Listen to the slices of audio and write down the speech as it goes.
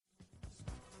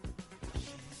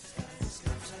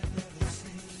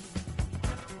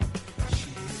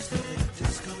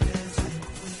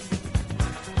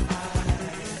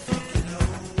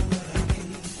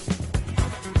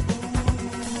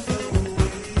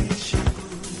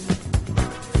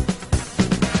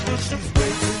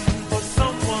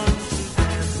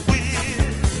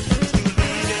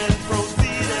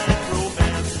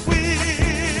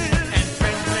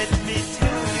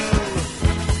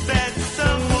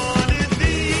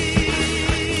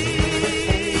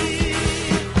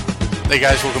Hey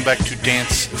guys, welcome back to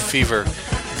Dance Fever,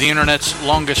 the internet's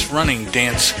longest running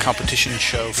dance competition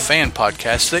show fan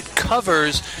podcast that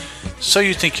covers So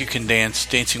You Think You Can Dance,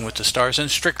 Dancing with the Stars, and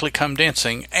Strictly Come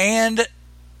Dancing. And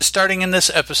starting in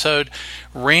this episode,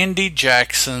 Randy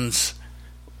Jackson's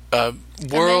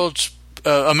America's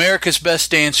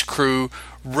Best Dance Crew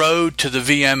Road to the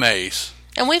VMAs.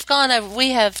 And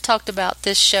we have talked about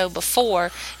this show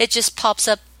before. It just pops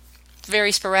up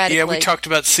very sporadically. Yeah, we talked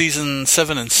about season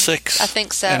 7 and 6. I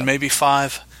think so. And maybe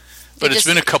 5. But it's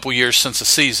been a couple years since a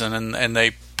season, and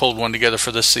they pulled one together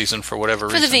for this season for whatever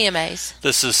reason. For the VMAs.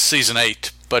 This is season 8,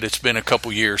 but it's been a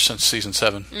couple years since season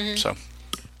 7. Mm-hmm. So,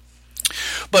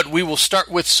 but we will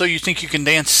start with So You Think You Can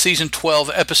Dance, season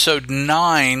 12, episode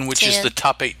 9, which 10. is the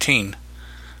top 18.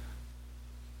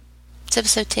 It's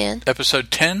episode 10.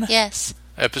 Episode 10? Yes.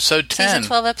 Episode 10. Season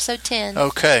 12, episode 10.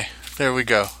 Okay, there we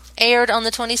go. Aired on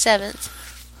the 27th.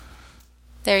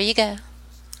 There you go.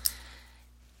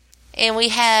 And we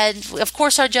had, of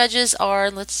course, our judges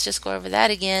are, let's just go over that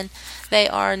again. They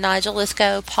are Nigel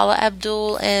Lithgow, Paula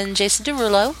Abdul, and Jason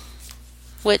Derulo,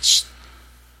 which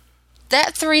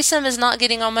that threesome is not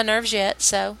getting on my nerves yet,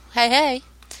 so hey.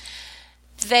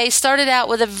 They started out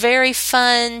with a very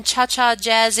fun, cha-cha,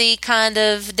 jazzy kind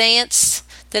of dance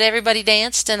that everybody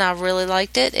danced, and I really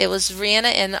liked it. It was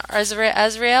Rihanna and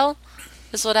Azrael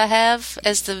is what I have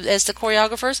as the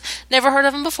choreographers. Never heard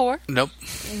of them before. Nope.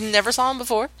 Never saw them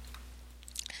before.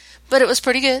 But it was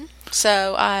pretty good,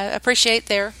 so I appreciate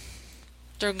their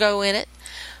go in it.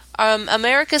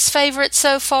 America's favorite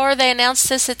so far, they announced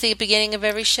this at the beginning of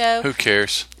every show. Who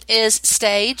cares? Is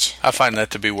Stage. I find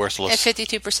that to be worthless. At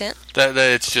 52%.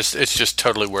 It's just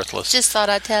totally worthless. Just thought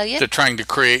I'd tell you. They're trying to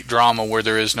create drama where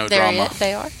there is no drama.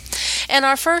 They are. And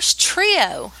our first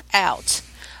trio out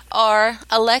are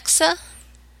Alexa,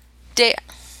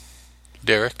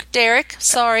 Derek,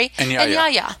 sorry, and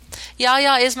Yaya.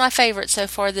 Yaya is my favorite so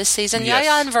far this season. Yes.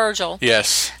 Yaya and Virgil.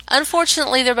 Yes.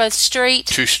 Unfortunately, they're both street.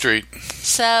 Too street.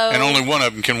 So. And only one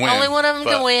of them can win. Only one of them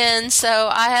can win, so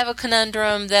I have a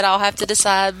conundrum that I'll have to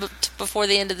decide before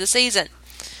the end of the season.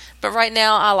 But right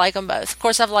now, I like them both. Of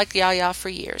course, I've liked Yaya for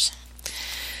years.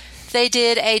 They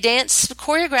did a dance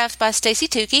choreographed by Stacey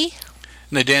Tukey.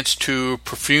 And they danced to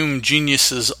Perfume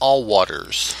Genius's All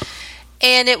Waters.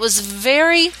 And it was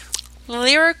very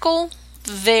lyrical,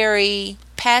 very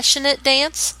passionate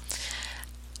dance.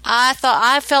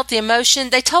 I felt the emotion.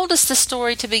 They told us the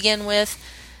story to begin with.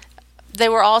 They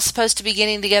were all supposed to be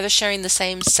getting together, sharing the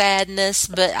same sadness,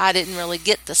 but I didn't really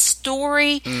get the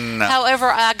story. No.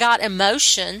 However, I got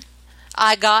emotion.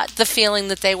 I got the feeling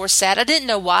that they were sad. I didn't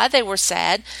know why they were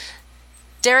sad.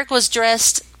 Derek was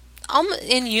dressed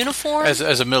in uniform. As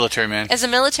a military man. As a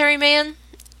military man.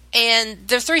 And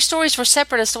their three stories were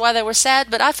separate as to why they were sad,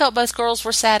 but I felt both girls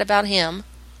were sad about him.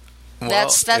 Well,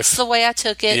 that's the way I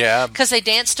took it. Yeah. Because they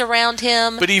danced around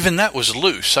him. But even that was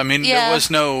loose. I mean, there was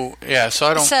no... Yeah, so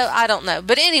I don't know.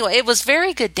 But anyway, it was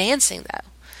very good dancing, though.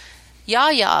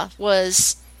 Yaya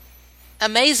was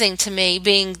amazing to me,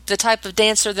 being the type of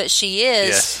dancer that she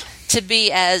is. Yes. To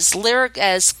be as lyric,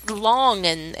 as long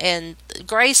and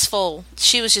graceful.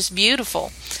 She was just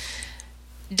beautiful.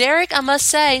 Derek, I must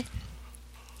say,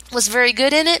 was very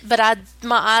good in it, but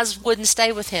my eyes wouldn't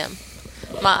stay with him.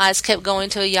 My eyes kept going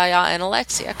to Yaya and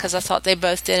Alexia because I thought they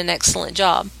both did an excellent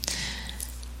job.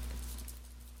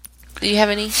 Do you have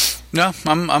any? No,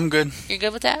 I'm good. You're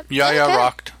good with that? Yaya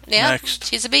rocked. Yeah, next.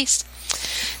 She's a beast.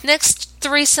 Next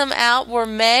threesome out were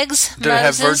Megs, Did Moses. I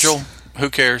have Virgil? Who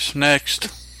cares? Next.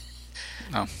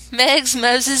 No. Megs,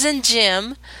 Moses, and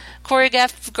Jim,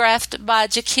 choreographed by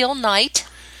Jaquil Knight.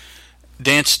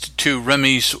 Danced to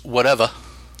Remy's Whatever.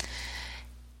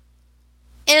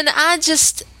 And I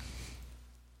just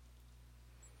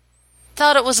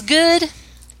thought it was good.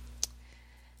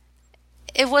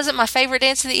 It wasn't my favorite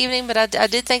dance of the evening, but I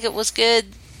did think it was good.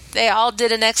 They all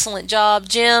did an excellent job.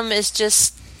 Jim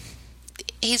is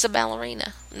he's a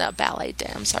ballerina. No, ballet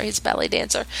dancer. I'm sorry, he's a ballet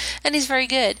dancer. And he's very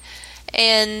good.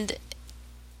 And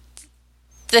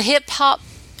the hip-hop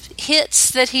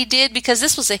hits that he did, because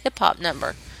this was a hip-hop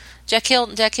number.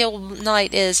 Jaquil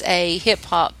Knight is a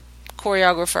hip-hop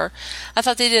choreographer. I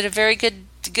thought they did a very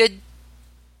good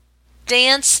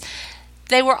dance.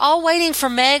 They were all waiting for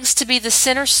Megs to be the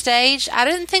center stage. I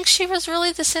didn't think she was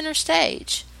really the center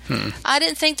stage. I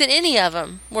didn't think that any of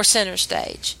them were center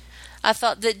stage. I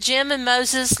thought that Jim and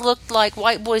Moses looked like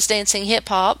white boys dancing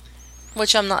hip-hop,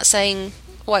 which I'm not saying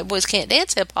white boys can't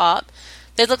dance hip-hop.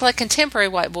 They look like contemporary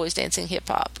white boys dancing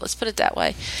hip-hop. Let's put it that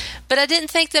way. But I didn't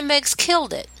think that Megs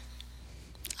killed it.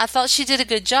 I thought she did a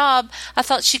good job. I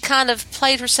thought she kind of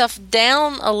played herself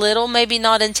down a little, maybe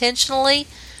not intentionally.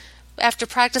 after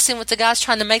practicing with the guys,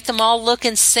 trying to make them all look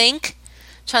in sync,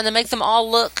 trying to make them all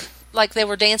look like they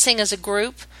were dancing as a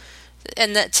group.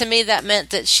 And that, to me, that meant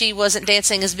that she wasn't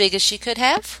dancing as big as she could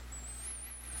have.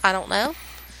 I don't know.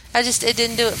 It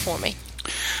didn't do it for me.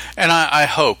 And I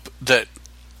hope that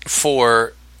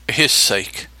for his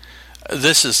sake,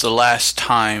 this is the last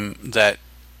time that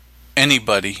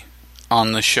anybody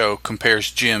on the show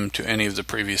compares Jim to any of the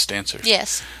previous dancers.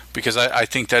 Yes. Because I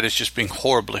think that is just being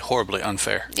horribly, horribly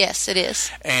unfair. Yes, it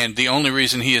is. And the only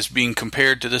reason he is being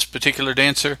compared to this particular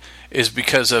dancer is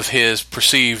because of his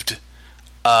perceived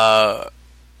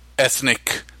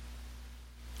ethnic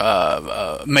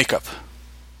makeup.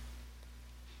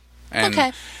 And,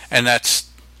 okay. And that's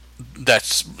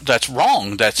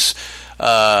wrong. That's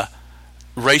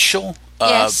racial.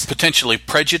 Yes. Potentially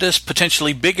prejudiced,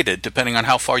 potentially bigoted, depending on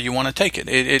how far you want to take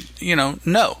it.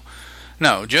 No.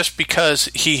 Just because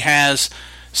he has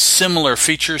similar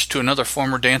features to another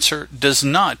former dancer does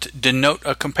not denote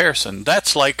a comparison.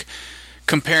 That's like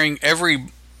comparing every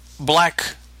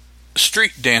black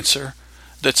street dancer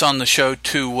that's on the show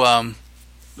to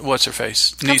what's her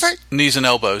face? Knees and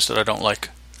elbows that I don't like.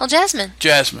 Oh, Jasmine.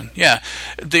 Jasmine, yeah.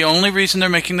 The only reason they're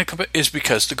making the is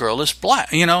because the girl is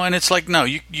black, and it's like, no,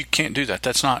 you can't do that.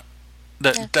 That's not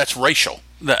that's racial.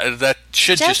 That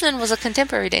should Jasmine was a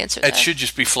contemporary dancer. It should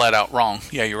just be flat out wrong.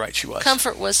 Yeah, you're right. She was.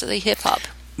 Comfort was the hip hop.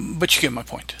 But you get my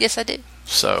point. Yes, I do.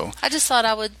 So I just thought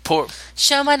I would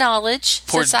show my knowledge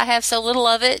since I have so little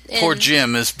of it. Poor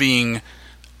Jim is being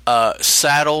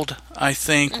saddled, I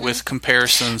think, with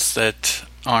comparisons that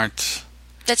aren't.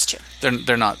 That's true.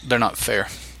 They're not fair.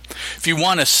 If you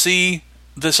want to see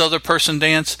this other person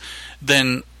dance,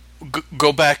 then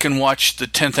go back and watch the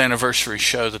 10th anniversary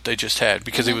show that they just had,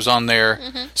 because he was on there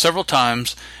several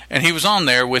times, and he was on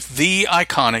there with the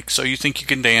iconic So You Think You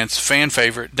Can Dance fan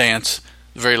favorite dance,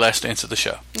 the very last dance of the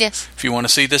show. Yes. If you want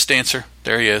to see this dancer,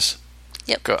 there he is.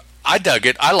 Yep. Go. I dug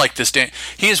it. I like this dance.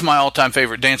 He is my all-time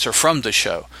favorite dancer from the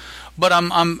show. But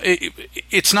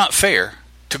it's not fair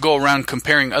to go around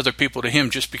comparing other people to him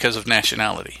just because of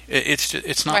nationality.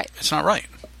 It's not right. It's not right.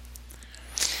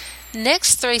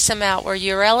 Next threesome out were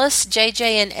Eurelis, JJ,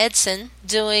 and Edson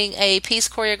doing a piece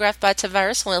choreographed by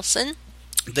Tavares Wilson.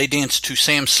 They danced to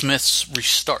Sam Smith's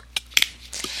Restart.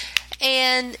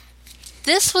 And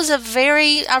this was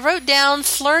I wrote down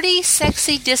flirty,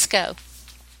 sexy disco.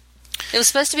 It was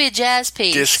supposed to be a jazz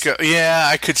piece. Disco, yeah,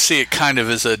 I could see it kind of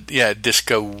as a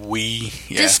disco-wee.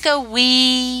 Yeah.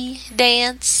 Disco-wee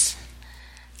dance.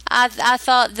 I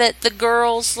thought that the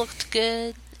girls looked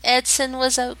good. Edson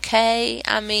was okay.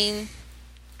 I mean,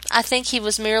 I think he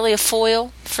was merely a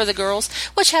foil for the girls,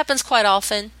 which happens quite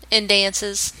often in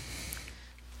dances.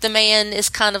 The man is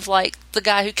kind of like the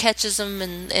guy who catches them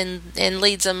and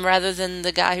leads them rather than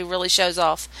the guy who really shows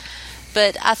off.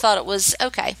 But I thought it was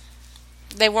okay.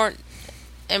 They weren't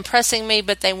impressing me,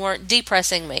 but they weren't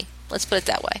depressing me. Let's put it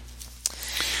that way.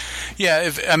 Yeah,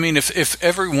 if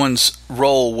everyone's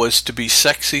role was to be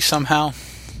sexy somehow,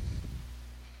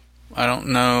 I don't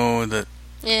know that.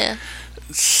 Yeah.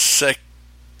 Sexiness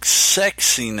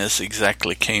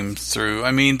exactly came through.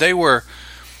 I mean, they were.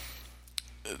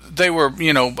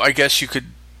 I guess you could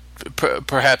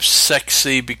perhaps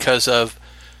sexy because of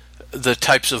the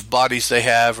types of bodies they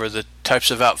have or the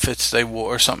types of outfits they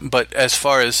wore or something. But as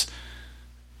far as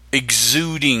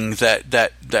exuding that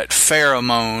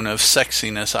pheromone of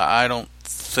sexiness, I don't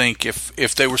think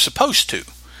if they were supposed to,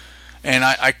 and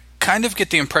I kind of get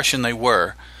the impression they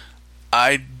were.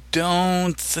 I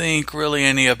don't think really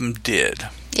any of them did.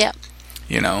 Yep.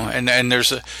 And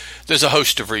there's a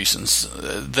host of reasons.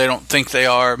 They don't think they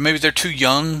are. Maybe they're too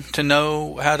young to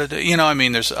know how to do.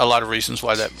 There's a lot of reasons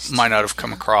why that might not have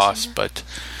come across. But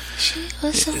she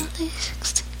was only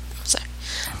 16.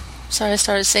 Sorry, I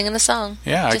started singing a song.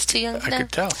 Yeah, just too young to know. I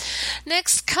could tell.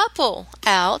 Next couple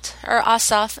out are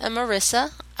Asaf and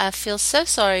Marissa. I feel so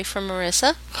sorry for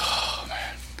Marissa. Oh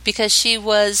man, because she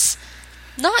was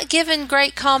not given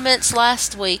great comments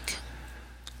last week,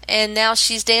 and now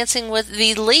she's dancing with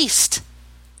the least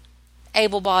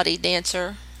able-bodied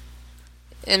dancer,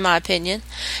 in my opinion.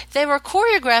 They were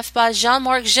choreographed by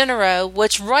Jean-Marc Généreux,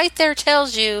 which right there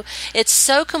tells you it's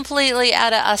so completely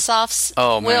out of Asaf's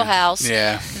wheelhouse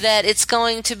that it's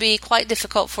going to be quite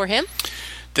difficult for him.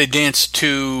 They danced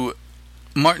to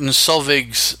Martin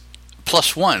Solveig's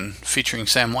Plus One featuring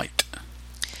Sam White.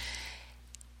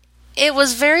 It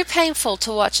was very painful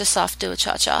to watch Asaf do a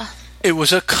cha-cha. It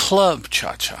was a club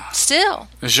cha-cha. Still.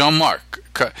 Jean-Marc.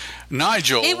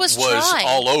 Nigel was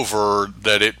all over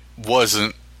that it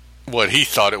wasn't what he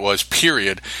thought it was,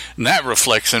 period. And that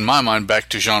reflects, in my mind, back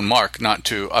to Jean-Marc, not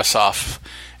to Asaf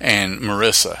and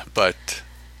Marissa. But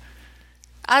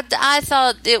I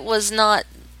thought it was not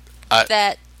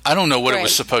that. I don't know what great. it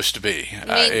was supposed to be.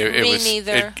 Me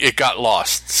neither. It got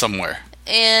lost somewhere.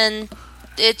 And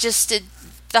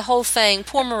the whole thing,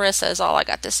 poor Marissa is all I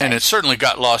got to say. And it certainly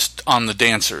got lost on the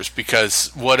dancers,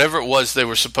 because whatever it was they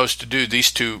were supposed to do,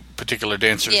 these two particular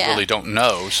dancers really don't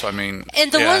know. So, I mean...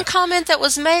 And the one comment that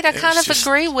was made I kind of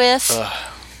agree with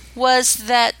was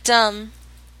that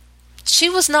she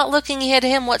was not looking ahead of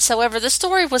him whatsoever. The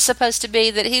story was supposed to be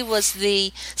that he was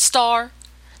the star,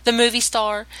 the movie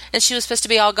star, and she was supposed to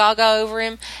be all gaga over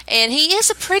him. And he is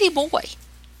a pretty boy.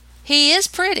 He is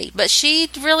pretty, but she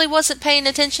really wasn't paying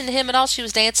attention to him at all. She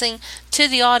was dancing to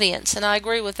the audience, and I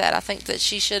agree with that. I think that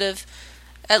she should have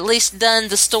at least done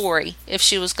the story if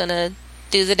she was going to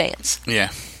do the dance.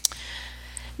 Yeah.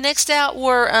 Next out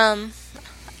were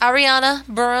Ariana,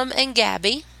 Burham, and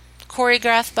Gabby,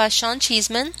 choreographed by Sean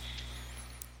Cheeseman.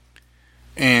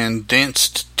 And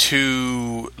danced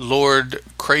to Lord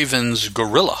Craven's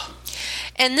Gorilla.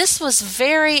 And this was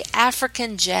very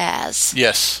African jazz.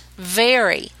 Yes.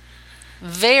 Very,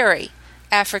 very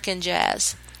African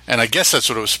jazz. And I guess that's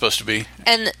what it was supposed to be.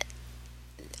 And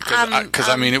because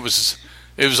I mean, it was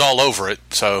all over it.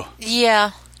 So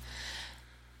yeah.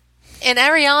 And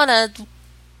Ariana,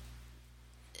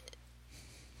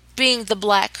 being the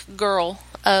black girl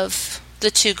of the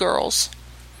two girls,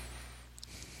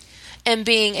 and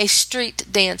being a street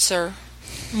dancer,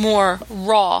 more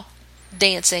raw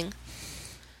dancing,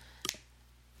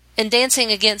 and dancing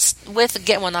with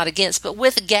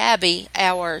Gabby,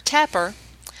 our tapper,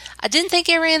 I didn't think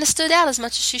Ariana stood out as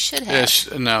much as she should have.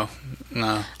 Yes, no.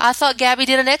 I thought Gabby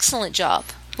did an excellent job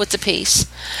with the piece.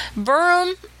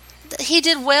 Burham, he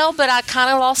did well, but I kind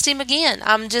of lost him again.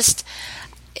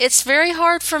 It's very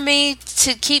hard for me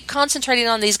to keep concentrating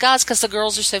on these guys because the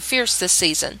girls are so fierce this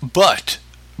season. But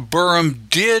Burham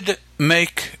did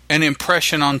make an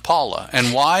impression on Paula.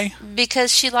 And why?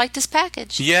 Because she liked his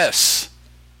package. Yes.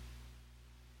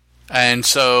 And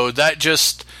so that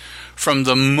just, from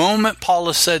the moment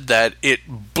Paula said that, it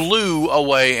blew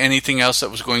away anything else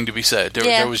that was going to be said.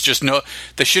 There was just no,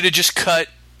 they should have just cut,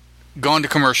 gone to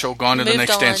commercial, gone to the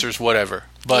next dancers, whatever.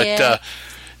 But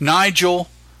Nigel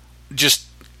just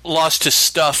lost his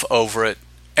stuff over it.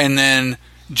 And then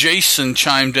Jason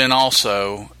chimed in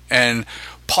also. And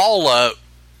Paula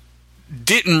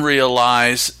didn't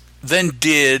realize, then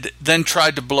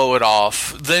tried to blow it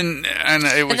off, and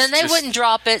they wouldn't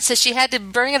drop it, so she had to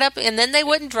bring it up, and then they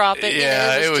wouldn't drop it.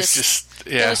 Yeah, it was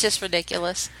just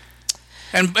ridiculous.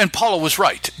 And Paula was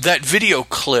right. That video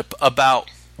clip about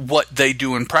what they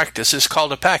do in practice is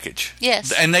called a package.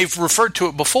 Yes, and they've referred to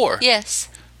it before. Yes.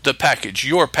 The package,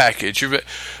 your package.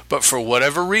 But for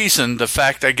whatever reason, the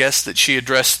fact, I guess, that she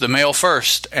addressed the male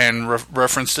first and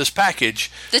referenced this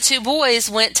package. The two boys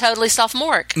went totally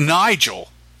sophomoric. Nigel,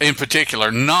 in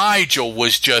particular,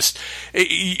 was just,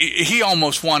 he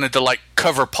almost wanted to,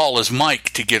 cover Paula's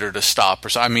mic to get her to stop.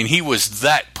 I mean, he was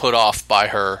that put off by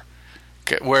her.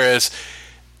 Whereas,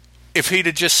 if he'd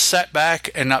have just sat back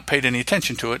and not paid any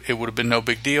attention to it, it would have been no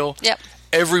big deal. Yep.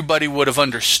 Everybody would have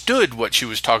understood what she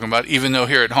was talking about, even though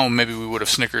here at home maybe we would have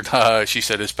snickered, she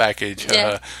said his package.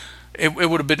 Yeah. It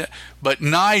would have been, but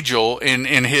Nigel in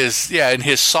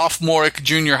his sophomoric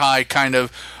junior high kind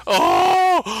of,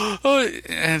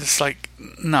 and it's like,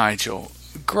 Nigel,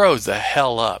 grow the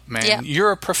hell up, man. Yep.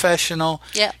 You're a professional.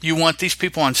 Yep. You want these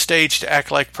people on stage to act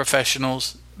like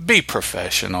professionals. Be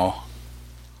professional.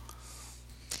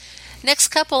 Next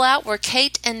couple out were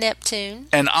Kate and Neptune.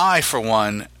 And I, for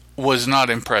one, was not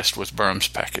impressed with Burham's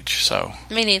package, so...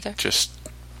 Me neither.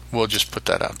 We'll just put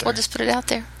that out there. We'll just put it out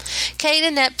there. Kate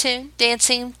and Neptune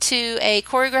dancing to a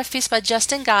choreographed piece by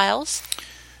Justin Giles.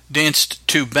 Danced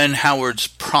to Ben Howard's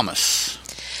Promise.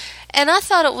 And I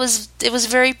thought it was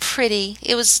very pretty.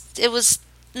 It was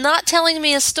not telling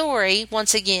me a story,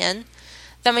 once again.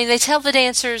 I mean, they tell the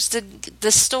dancers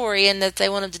the story and that they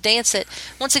want them to dance it.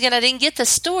 Once again, I didn't get the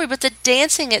story, but the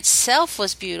dancing itself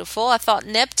was beautiful. I thought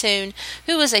Neptune,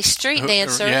 who was a street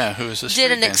dancer,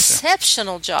 did an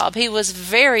exceptional job. He was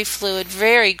very fluid,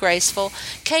 very graceful.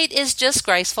 Kate is just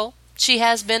graceful. She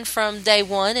has been from day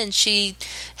one, and she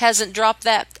hasn't dropped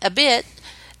that a bit.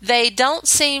 They don't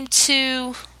seem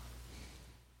to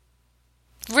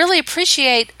really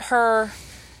appreciate her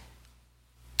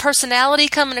personality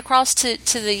coming across to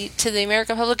the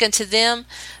American public and to them,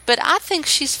 but I think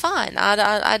she's fine.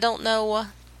 I don't know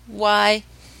why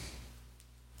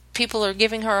people are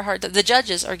giving her a hard time. The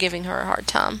judges are giving her a hard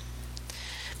time.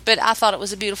 But I thought it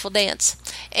was a beautiful dance.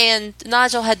 And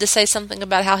Nigel had to say something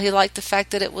about how he liked the fact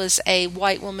that it was a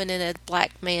white woman and a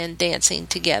black man dancing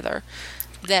together.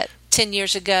 That 10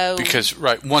 years ago. Because,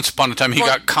 once upon a time, he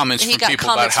got comments from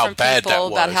people about how bad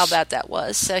that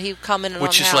was. So he commented on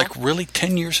Which is really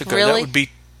 10 years ago? Really? That would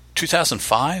be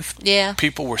 2005? Yeah.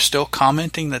 People were still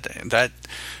commenting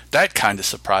that kind of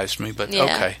surprised me, but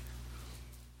okay.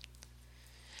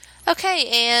 Okay,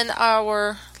 and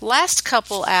our last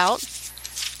couple out,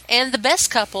 and the best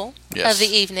couple of the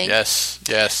evening.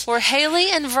 Yes. Were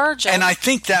Haley and Virgil. And I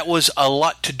think that was a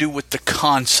lot to do with the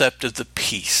concept of the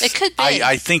piece. It could be.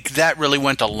 I think that really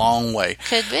went a long way.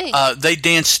 Could be. They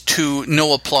danced to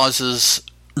No Applause's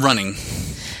Running.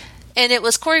 And it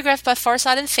was choreographed by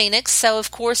Farside and Phoenix, so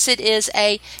of course it is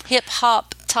a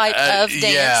hip-hop type of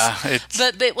dance. Yeah.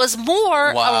 But it was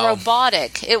more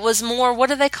robotic. It was more, what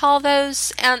do they call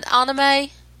those? Anime?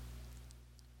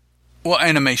 Well,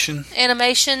 animation.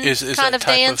 Animation is kind of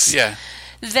dance.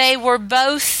 They were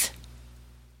both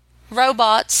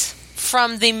robots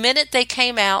from the minute they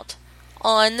came out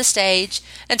on the stage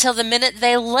until the minute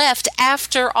they left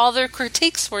after all their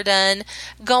critiques were done,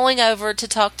 going over to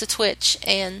talk to Twitch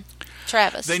and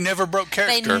Travis. They never broke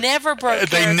character.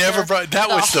 That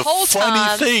was the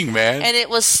funny thing, man. And it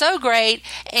was so great.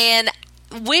 And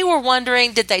we were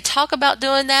wondering, did they talk about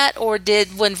doing that, or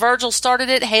did, when Virgil started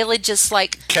it, Haley just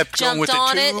kept jumped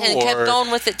on it and kept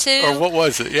going with it too? Or what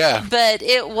was it? Yeah. But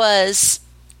it was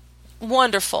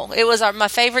wonderful. It was my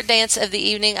favorite dance of the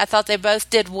evening. I thought they both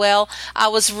did well. I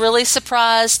was really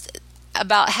surprised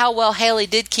about how well Haley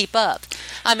did keep up.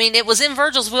 I mean, it was in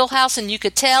Virgil's wheelhouse, and you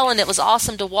could tell, and it was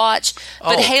awesome to watch.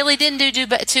 But Haley didn't do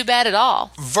too bad at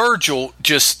all. Virgil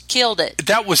just killed it.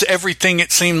 That was everything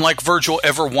it seemed like Virgil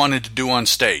ever wanted to do on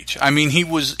stage. I mean, he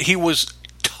was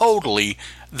totally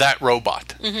that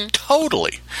robot. Mm-hmm.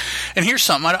 Totally. And here's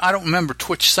something, I don't remember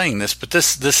Twitch saying this, but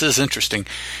this is interesting.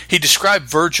 He described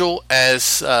Virgil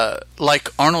as like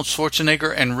Arnold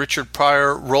Schwarzenegger and Richard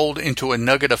Pryor rolled into a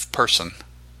nugget of person.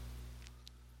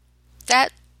 I'm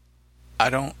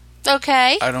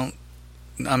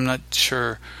not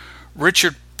sure.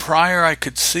 Richard Pryor I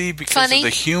could see because of the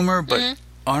humor, but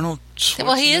Arnold Schwarzenegger?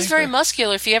 Well, he is very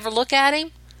muscular if you ever look at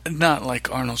him. Not like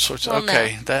Arnold Schwarzenegger. Well,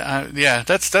 okay, no.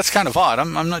 That's kind of odd.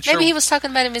 I'm not sure. Maybe he was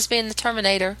talking about him as being the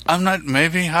Terminator. I'm not.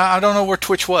 Maybe I don't know where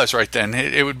Twitch was right then.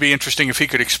 It would be interesting if he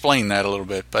could explain that a little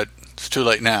bit, but it's too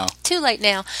late now.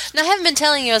 Now, I haven't been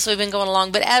telling you as we've been going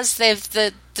along, but as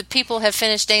the people have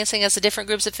finished dancing, as the different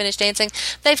groups have finished dancing,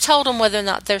 they've told them whether or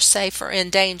not they're safe or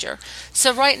in danger.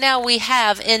 So right now we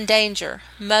have in danger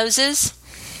Moses,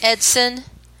 Edson,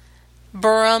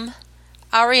 Burham,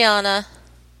 Ariana,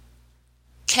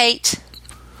 Kate.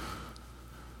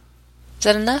 Is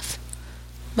that enough?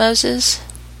 Moses,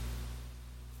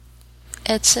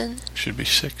 Edson. Should be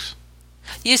 6.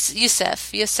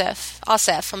 Asaf.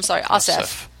 I'm sorry,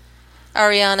 Asaf.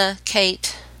 Ariana,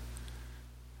 Kate.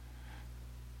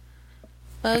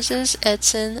 Moses,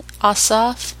 Edson,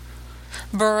 Asaf,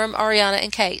 Burham, Ariana,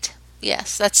 and Kate.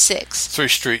 Yes, that's 6. 3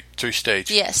 street, 3 stage.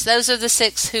 Yes, those are the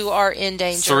 6 who are in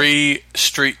danger. 3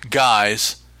 street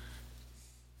guys,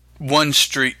 1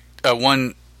 street,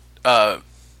 1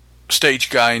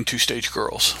 stage guy, and 2 stage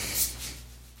girls. I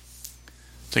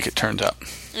think it turned out.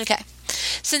 Okay.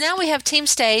 So now we have Team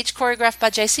Stage, choreographed by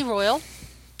J.C. Royal.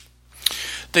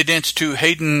 They danced to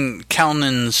Hayden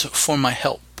Callan's For My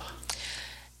Help.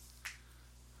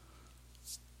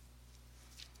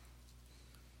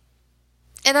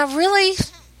 And I really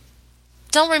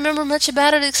don't remember much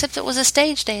about it except it was a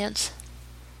stage dance.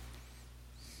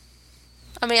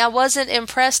 I mean, I wasn't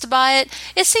impressed by it.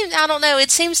 It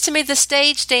seems to me the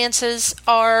stage dances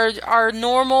are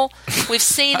normal. We've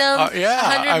seen them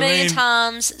 100 million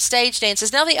times, stage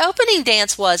dances. Now, the opening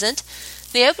dance wasn't.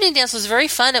 The opening dance was very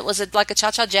fun. It was like a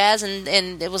cha-cha jazz,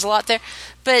 and it was a lot there.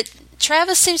 But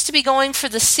Travis seems to be going for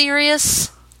the serious,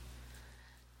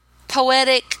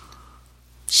 poetic,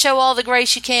 show all the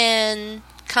grace you can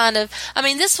kind of. I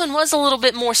mean, this one was a little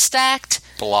bit more stacked.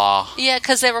 Blah. Yeah,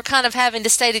 because they were kind of having to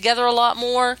stay together a lot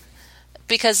more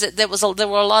because there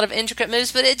were a lot of intricate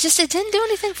moves, but it didn't do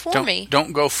anything for me.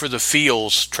 Don't go for the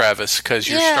feels, Travis, because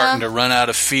you're starting to run out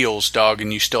of feels, dog,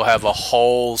 and you still have a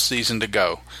whole season to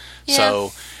go. Yeah.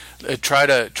 So try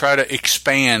to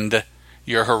expand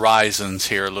your horizons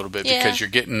here a little bit because you're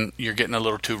getting a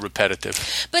little too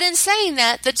repetitive. But in saying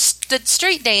that, the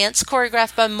street dance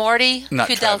choreographed by Marty Not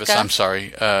Kudelka. Travis, I'm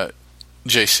sorry,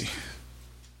 JC.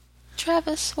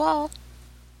 Travis, well.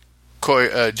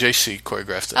 JC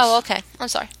choreographed this. Oh, okay. I'm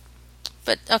sorry.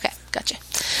 But, okay, gotcha.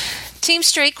 Team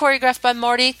Street choreographed by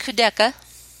Marty Kudelka.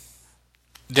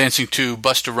 Dancing to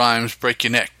Busta Rhymes' Break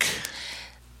Your Neck.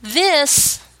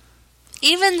 This,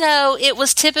 even though it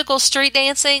was typical street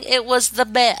dancing, it was the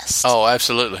best. Oh,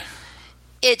 absolutely.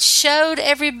 It showed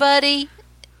everybody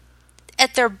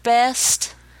at their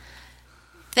best.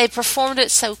 They performed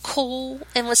it so cool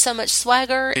and with so much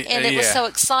swagger, and it was so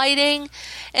exciting.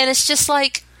 And it's just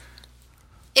like,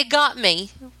 it got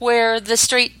me where the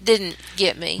street didn't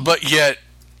get me. But yet,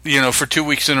 for 2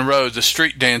 weeks in a row, the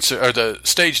the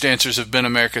stage dancers have been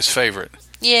America's favorite.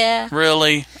 Yeah.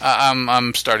 Really?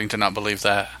 I'm starting to not believe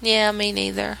that. Yeah, me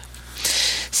neither.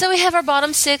 So we have our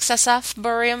bottom 6, Asaf,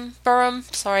 Ariana,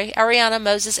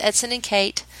 Moses, Edson, and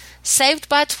Kate. Saved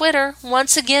by Twitter.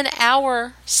 Once again,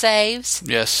 our saves.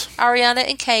 Yes. Ariana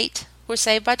and Kate were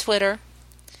saved by Twitter.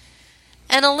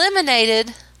 And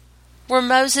eliminated were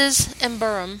Moses and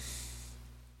Burham.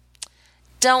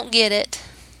 Don't get it.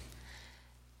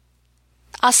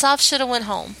 Asaf should have went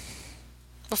home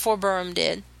before Burham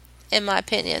did, in my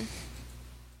opinion.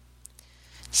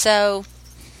 So,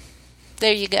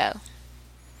 there you go.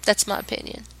 That's my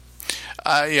opinion.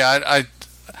 I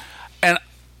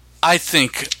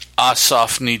think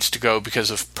Asaf needs to go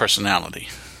because of personality.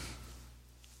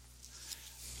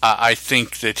 I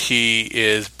think that he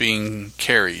is being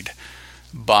carried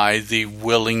by the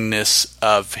willingness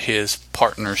of his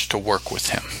partners to work with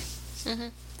him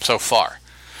so far.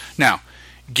 Now,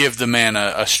 give the man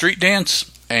a street dance,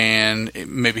 and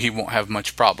maybe he won't have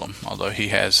much problem, although he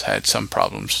has had some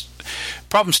problems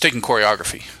taking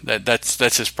choreography.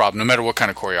 That's his problem, no matter what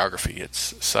kind of choreography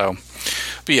it's. So,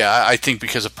 but yeah, I think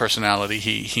because of personality,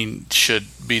 he should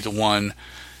be the one.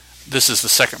 This is the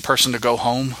second person to go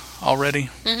home already.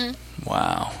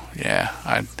 Wow, yeah.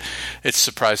 It's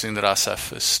surprising that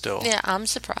Asaf is still. Yeah, I'm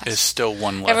surprised. Is still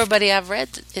one left. Everybody I've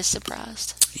read is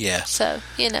surprised. Yeah. So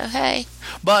hey.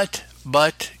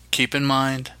 But keep in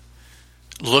mind,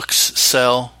 looks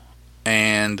sell,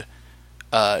 and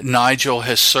Nigel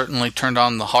has certainly turned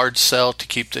on the hard sell to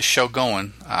keep this show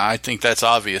going. I think that's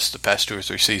obvious the past 2 or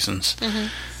 3 seasons.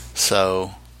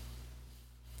 So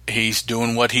he's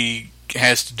doing what he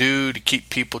has to do to keep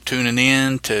people tuning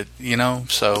in to,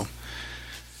 so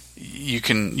you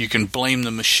can blame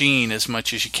the machine as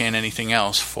much as you can anything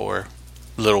else for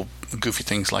little goofy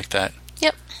things like that.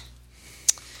 Yep.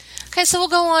 Okay, so we'll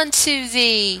go on to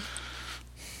the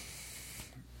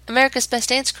America's Best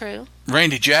Dance Crew.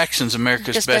 Randy Jackson's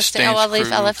America's Best Dance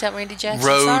Crew. I left out Randy Jackson.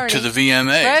 Road to the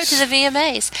VMAs. Road to the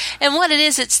VMAs. And what it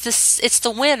is, it's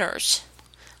the winners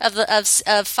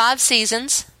of 5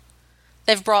 seasons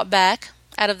they've brought back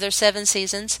out of their 7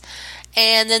 seasons.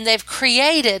 And then they've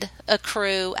created a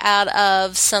crew out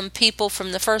of some people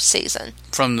from the first season.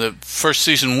 From the first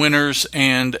season winners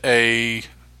and another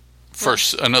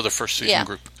first season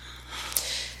group.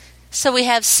 So we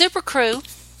have Super Crew,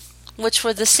 which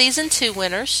were the season 2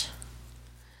 winners.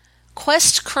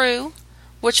 Quest Crew,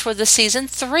 which were the season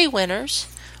 3 winners.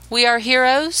 We Are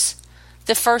Heroes,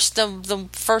 the first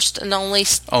and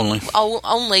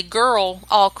only girl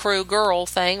all crew girl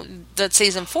thing, the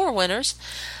season 4 winners.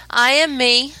 I Am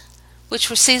Me, which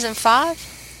was season 6.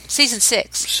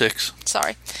 6.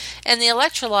 Sorry. And the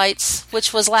Electrolytes,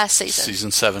 which was last season.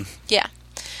 Season 7. Yeah.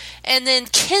 And then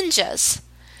Kinja's,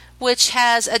 which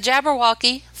has a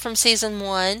Jabberwocky from season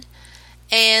 1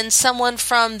 and someone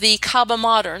from the Kaba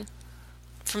Modern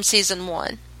from season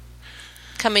 1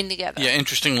 coming together. Yeah,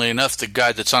 interestingly enough, the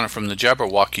guy that's on it from the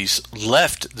Jabberwockies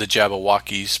left the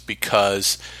Jabberwockies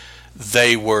because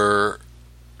they were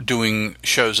doing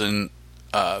shows in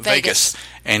Vegas,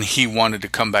 and he wanted to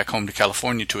come back home to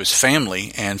California to his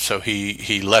family, and so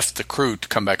he left the crew to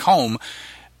come back home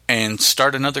and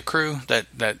start another crew. That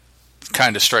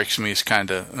kind of strikes me as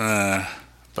kind of,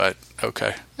 but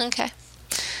okay. Okay.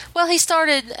 Well, he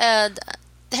started,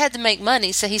 had to make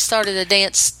money, so he started a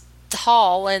dance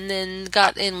hall and then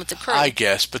got in with the crew. I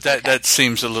guess, but that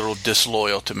seems a little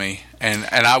disloyal to me. And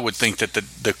I would think that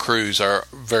the crews are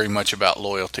very much about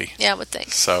loyalty. Yeah, I would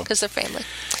think. So, because they're family.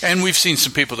 And we've seen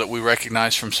some people that we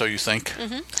recognize from So You Think.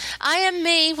 I Am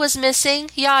Me was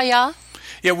missing. Yaya.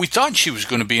 Yeah, we thought she was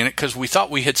going to be in it because we thought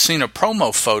we had seen a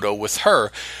promo photo with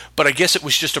her, but I guess it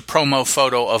was just a promo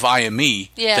photo of I Am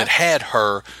Me that had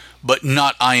her, but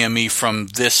not I Am Me from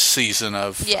this season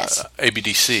of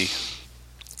ABDC.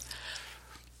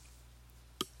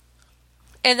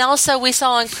 And also we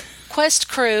saw on Quest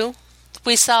Crew,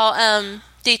 we saw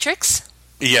Dietrich's.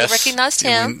 Yes. We recognized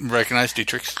him. We recognized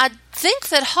Dietrich's. I think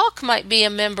that Hawk might be a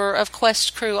member of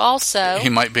Quest Crew also. He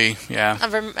might be, yeah.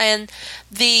 And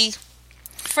the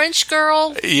French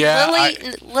girl,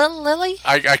 Lily?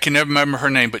 I can never remember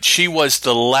her name, but she was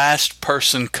the last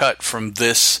person cut from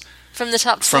this... From the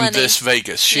top 20. From this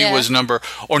Vegas. She was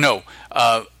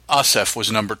Asaf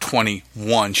was number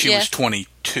 21. She was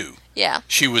 22. Yeah.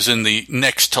 She was in the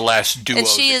next to last duo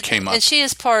that came up. And she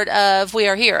is part of We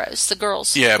Are Heroes, the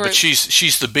girls group. But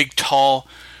she's the big, tall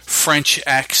French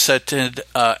accented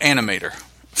animator,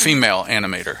 female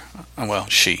animator. Well,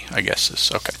 she, I guess,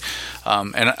 is okay.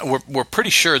 And we're pretty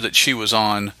sure that she was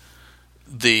on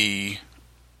the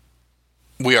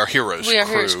We Are Heroes crew. We Are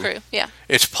Heroes crew, yeah.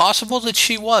 It's possible that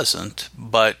she wasn't,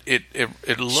 but it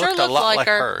looked sure a lot like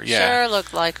her. Yeah. Sure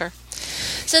looked like her.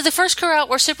 So the first crew out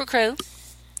were Super Crew.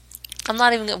 I'm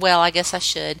not even, well, I guess I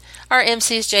should. Our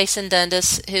MC is Jason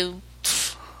Dundas, who...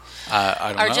 I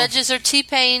don't know. Our judges are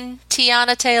T-Pain,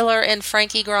 Tiana Taylor, and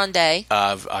Frankie Grande.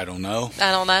 I don't know.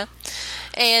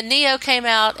 And Neo came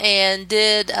out and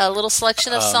did a little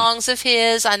selection of songs of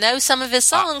his. I know some of his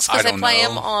songs because they play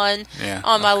them on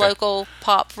my local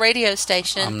pop radio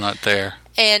station. I'm not there.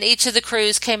 And each of the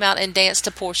crews came out and danced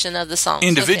a portion of the songs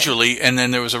individually, and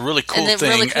then there was a really cool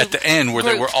thing at the end where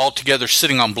they were all together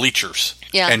sitting on bleachers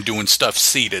and doing stuff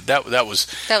seated. That was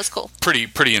cool.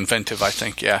 Pretty inventive, I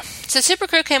think. Yeah. So Super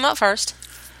Crew came up first.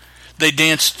 They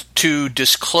danced to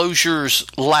Disclosure's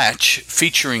Latch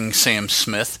featuring Sam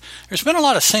Smith. There's been a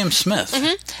lot of Sam Smith.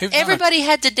 Mm-hmm. Everybody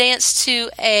had to dance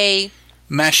to a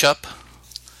mashup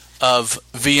of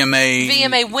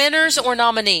VMA winners or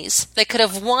nominees. They could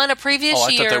have won a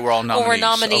previous year thought they were all nominees. Or were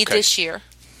nominated this year.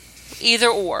 Either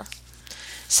or.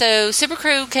 So Super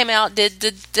Crew came out, did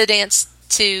the dance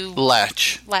to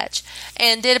Latch,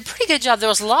 and did a pretty good job. There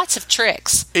was lots of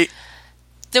tricks.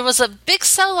 There was a big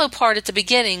solo part at the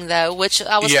beginning, though, which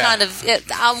I was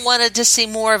I wanted to see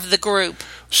more of the group.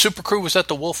 Super Crew, was that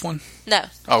the wolf one? No.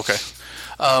 Okay.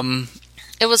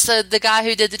 It was the guy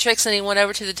who did the tricks, and he went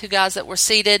over to the two guys that were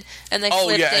seated, and they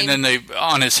flipped him. And then they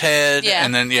on his head,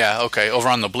 and then over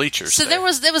on the bleachers. So there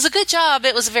was a good job.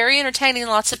 It was very entertaining,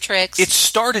 lots of tricks. It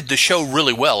started the show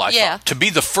really well, I thought. To be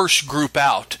the first group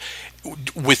out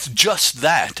with just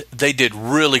that, they did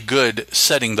really good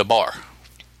setting the bar.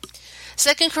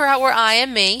 Second crew out were I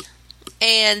and Me,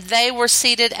 and they were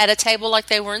seated at a table like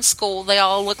they were in school. They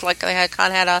all looked like they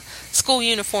had a school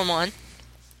uniform on.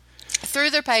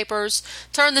 Threw their papers,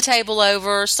 turned the table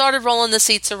over, started rolling the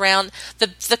seats around.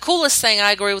 The coolest thing,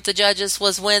 I agree with the judges,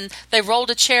 was when they rolled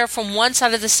a chair from one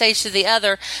side of the stage to the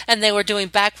other, and they were doing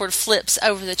backward flips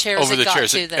over the chairs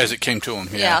as it came to them.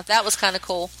 Yeah, that was kind of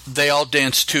cool. They all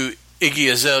danced to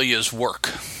Iggy Azalea's Work.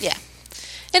 Yeah,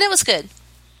 and it was good.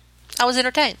 I was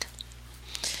entertained.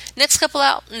 Next group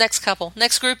out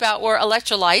were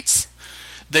Electrolytes.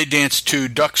 They danced to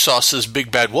Duck Sauce's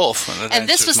Big Bad Wolf. And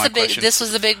this was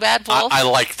the Big Bad Wolf. I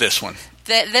like this one.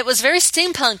 That was very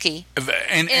steampunky.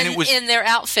 And it was in their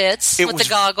outfits with the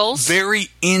goggles. Very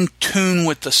in tune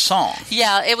with the song.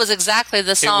 Yeah, it was exactly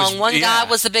the song. One guy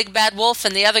was the Big Bad Wolf,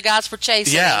 and the other guys were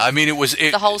chasing him. I mean, it was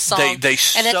the whole song. They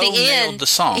and at the nailed end, the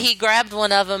song. He grabbed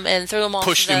one of them and threw him off.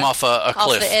 Pushed him off a cliff,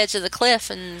 off the edge of the cliff,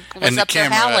 and was up there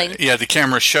howling. Yeah, the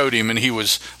camera showed him, and he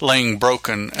was laying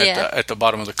broken at the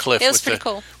bottom of the cliff. It was pretty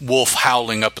cool. Wolf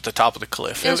howling up at the top of the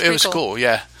cliff. It was cool.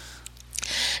 Yeah.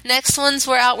 Next ones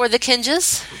were the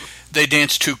Kinjas. They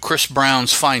danced to Chris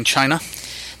Brown's Fine China.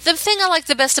 The thing I liked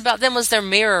the best about them was their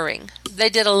mirroring. They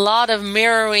did a lot of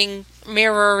mirroring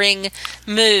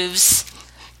moves,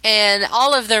 and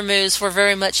all of their moves were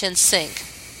very much in sync.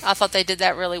 I thought they did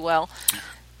that really well.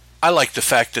 I like the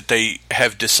fact that they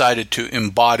have decided to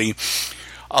embody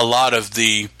a lot of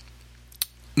the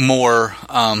more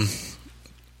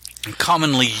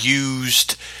commonly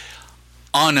used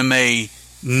anime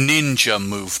ninja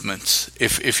movements.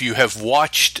 If you have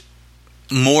watched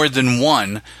more than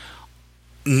one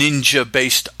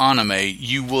ninja-based anime,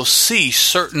 you will see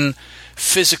certain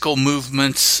physical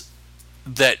movements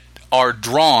that are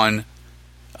drawn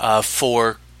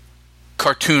for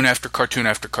cartoon after cartoon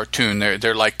after cartoon.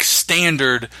 They're like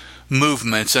standard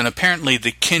movements, and apparently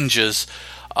the Kinjas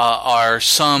are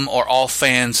some or all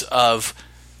fans of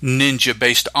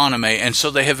ninja-based anime, and so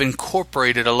they have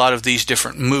incorporated a lot of these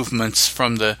different movements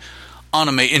from the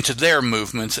anime into their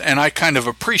movements, and I kind of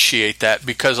appreciate that,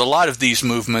 because a lot of these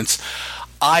movements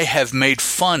I have made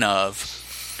fun of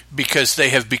because they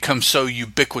have become so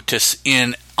ubiquitous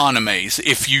in animes.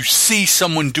 If you see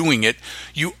someone doing it,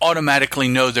 you automatically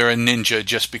know they're a ninja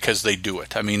just because they do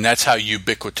it. I mean, that's how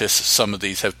ubiquitous some of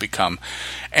these have become.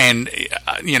 And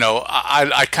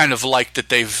I kind of like that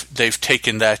they've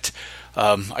taken that,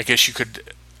 I guess you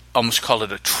could almost call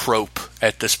it a trope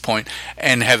at this point,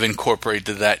 and have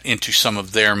incorporated that into some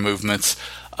of their movements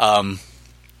in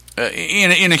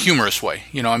a humorous way.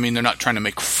 I mean, they're not trying to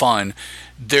make fun.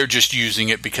 They're just using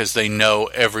it because they know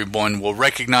everyone will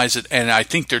recognize it, and I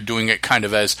think they're doing it kind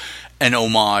of as an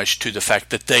homage to the fact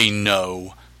that they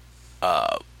know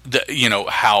how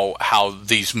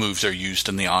these moves are used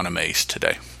in the animes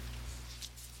today.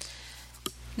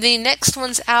 The next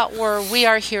ones out were We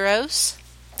Are Heroes.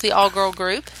 the all-girl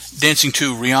group. Dancing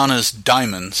to Rihanna's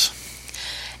Diamonds.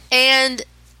 And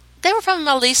they were probably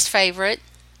my least favorite,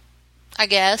 I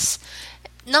guess.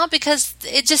 Not because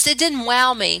it didn't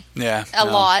wow me a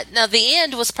lot. Now, the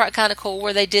end was kind of cool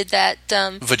where they did that...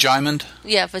 Vagimond?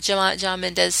 Yeah,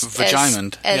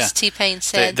 Vagimond, as T-Pain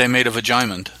said. They made a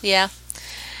Vagimond. Yeah.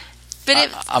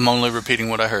 But I'm only repeating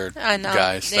what I heard, I know,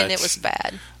 guys. And it was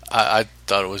bad. I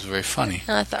thought it was very funny.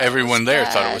 Everyone there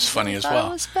thought it was funny as well.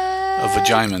 It was bad. A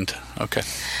Vagimond. Okay.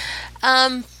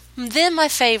 Then my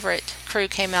favorite crew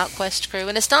came out, Quest Crew.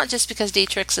 And it's not just because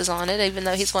Dietrich's is on it, even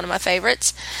though he's one of my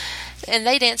favorites. And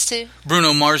they danced to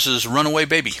Bruno Mars's Runaway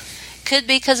Baby. Could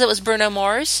be because it was Bruno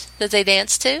Mars that they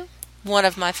danced to. One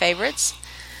of my favorites.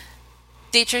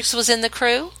 Dietrich's was in the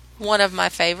crew. One of my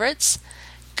favorites.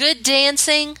 Good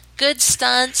dancing, good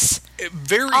stunts.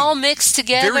 All mixed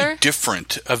together. Very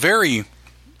different. A very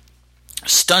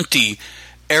stunty,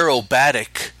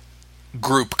 aerobatic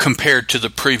group compared to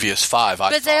the previous 5.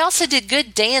 But they also did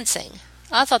good dancing.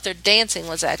 I thought their dancing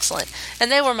was excellent.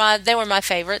 And they were my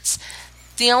favorites.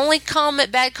 The only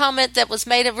bad comment that was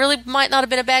made, it really might not have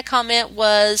been a bad comment,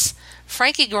 was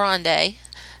Frankie Grande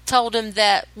told him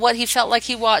that what he felt like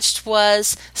he watched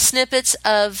was snippets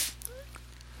of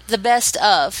the best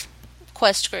of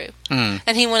Quest Crew.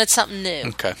 And he wanted something new.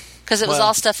 Okay. Because it was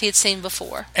all stuff he had seen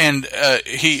before. And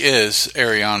he is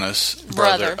Ariana's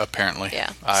brother, apparently.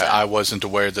 Yeah. I wasn't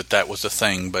aware that was a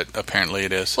thing, but apparently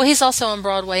it is. Well, he's also on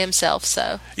Broadway himself,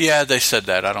 so. Yeah, they said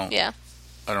that. I don't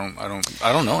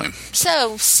know him.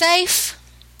 So, safe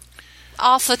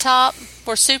off the top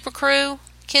were Super Crew,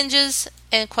 Kinja's,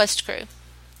 and Quest Crew.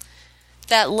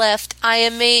 That left I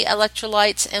Am Me,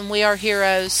 Electrolytes, and We Are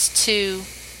Heroes to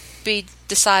be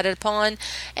decided upon.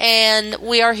 And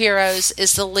We Are Heroes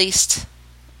is the least,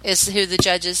 is who the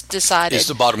judges decided. It's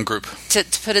the bottom group. To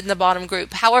put it in the bottom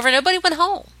group. However, nobody went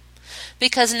home.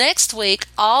 Because next week,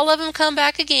 all of them come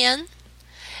back again.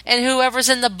 And whoever's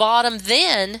in the bottom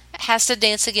then has to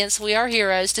dance against We Are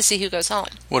Heroes to see who goes home.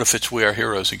 What if it's We Are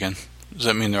Heroes again? Does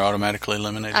that mean they're automatically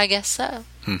eliminated? I guess so.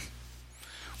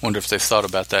 Wonder if they've thought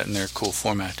about that in their cool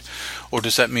format. Or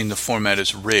does that mean the format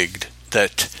is rigged,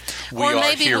 that We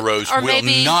Are Heroes will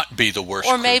not be the worst?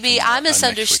 Or maybe I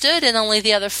misunderstood and only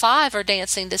the other 5 are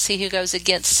dancing to see who goes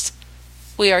against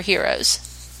We Are Heroes.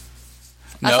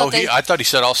 I thought he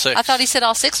said all 6. I thought he said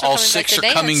all 6 all 6 are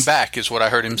coming back, is what I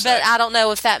heard him say. But I don't know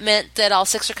if that meant that all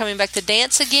 6 are coming back to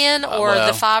dance again, or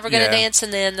the 5 are going to dance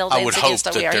and then they'll dance against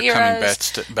the We Are Heroes. I would hope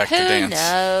that they're coming back to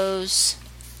dance.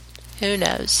 Who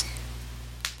knows?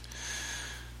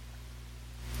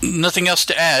 Nothing else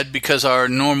to add because our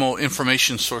normal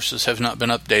information sources have not been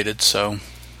updated. So,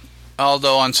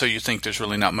 although on So You Think, there's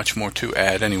really not much more to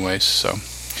add, anyways. So.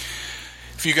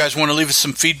 If you guys want to leave us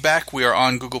some feedback, we are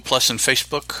on Google Plus and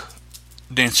Facebook.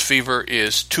 Dance Fever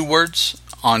is 2 words.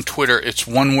 On Twitter, it's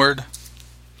 1 word.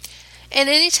 And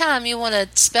anytime you want to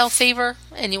spell fever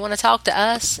and you want to talk to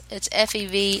us, it's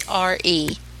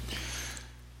FEVRE.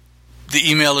 The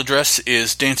email address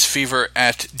is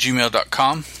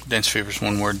dancefever@gmail.com. Dancefever is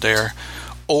 1 word there.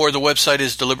 Or the website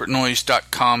is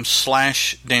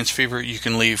deliberatenoise.com/dancefever. You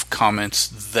can leave comments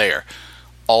there.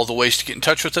 All the ways to get in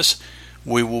touch with us.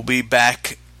 We will be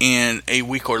back in a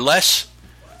week or less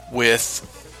with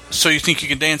So You Think You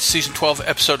Can Dance, Season 12,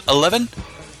 Episode 11,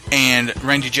 and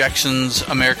Randy Jackson's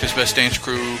America's Best Dance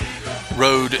Crew,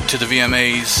 Road to the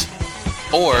VMAs,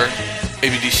 or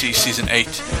ABDC Season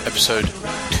 8, Episode 2.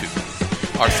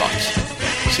 Our thoughts.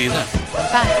 See you then.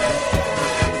 Bye.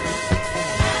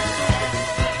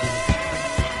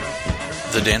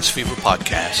 The Dance Fever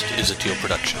Podcast is a Teal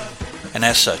production, and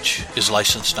as such is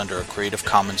licensed under a Creative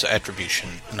Commons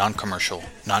Attribution, Non-Commercial,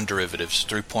 Non-Derivatives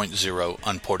 3.0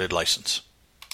 Unported license.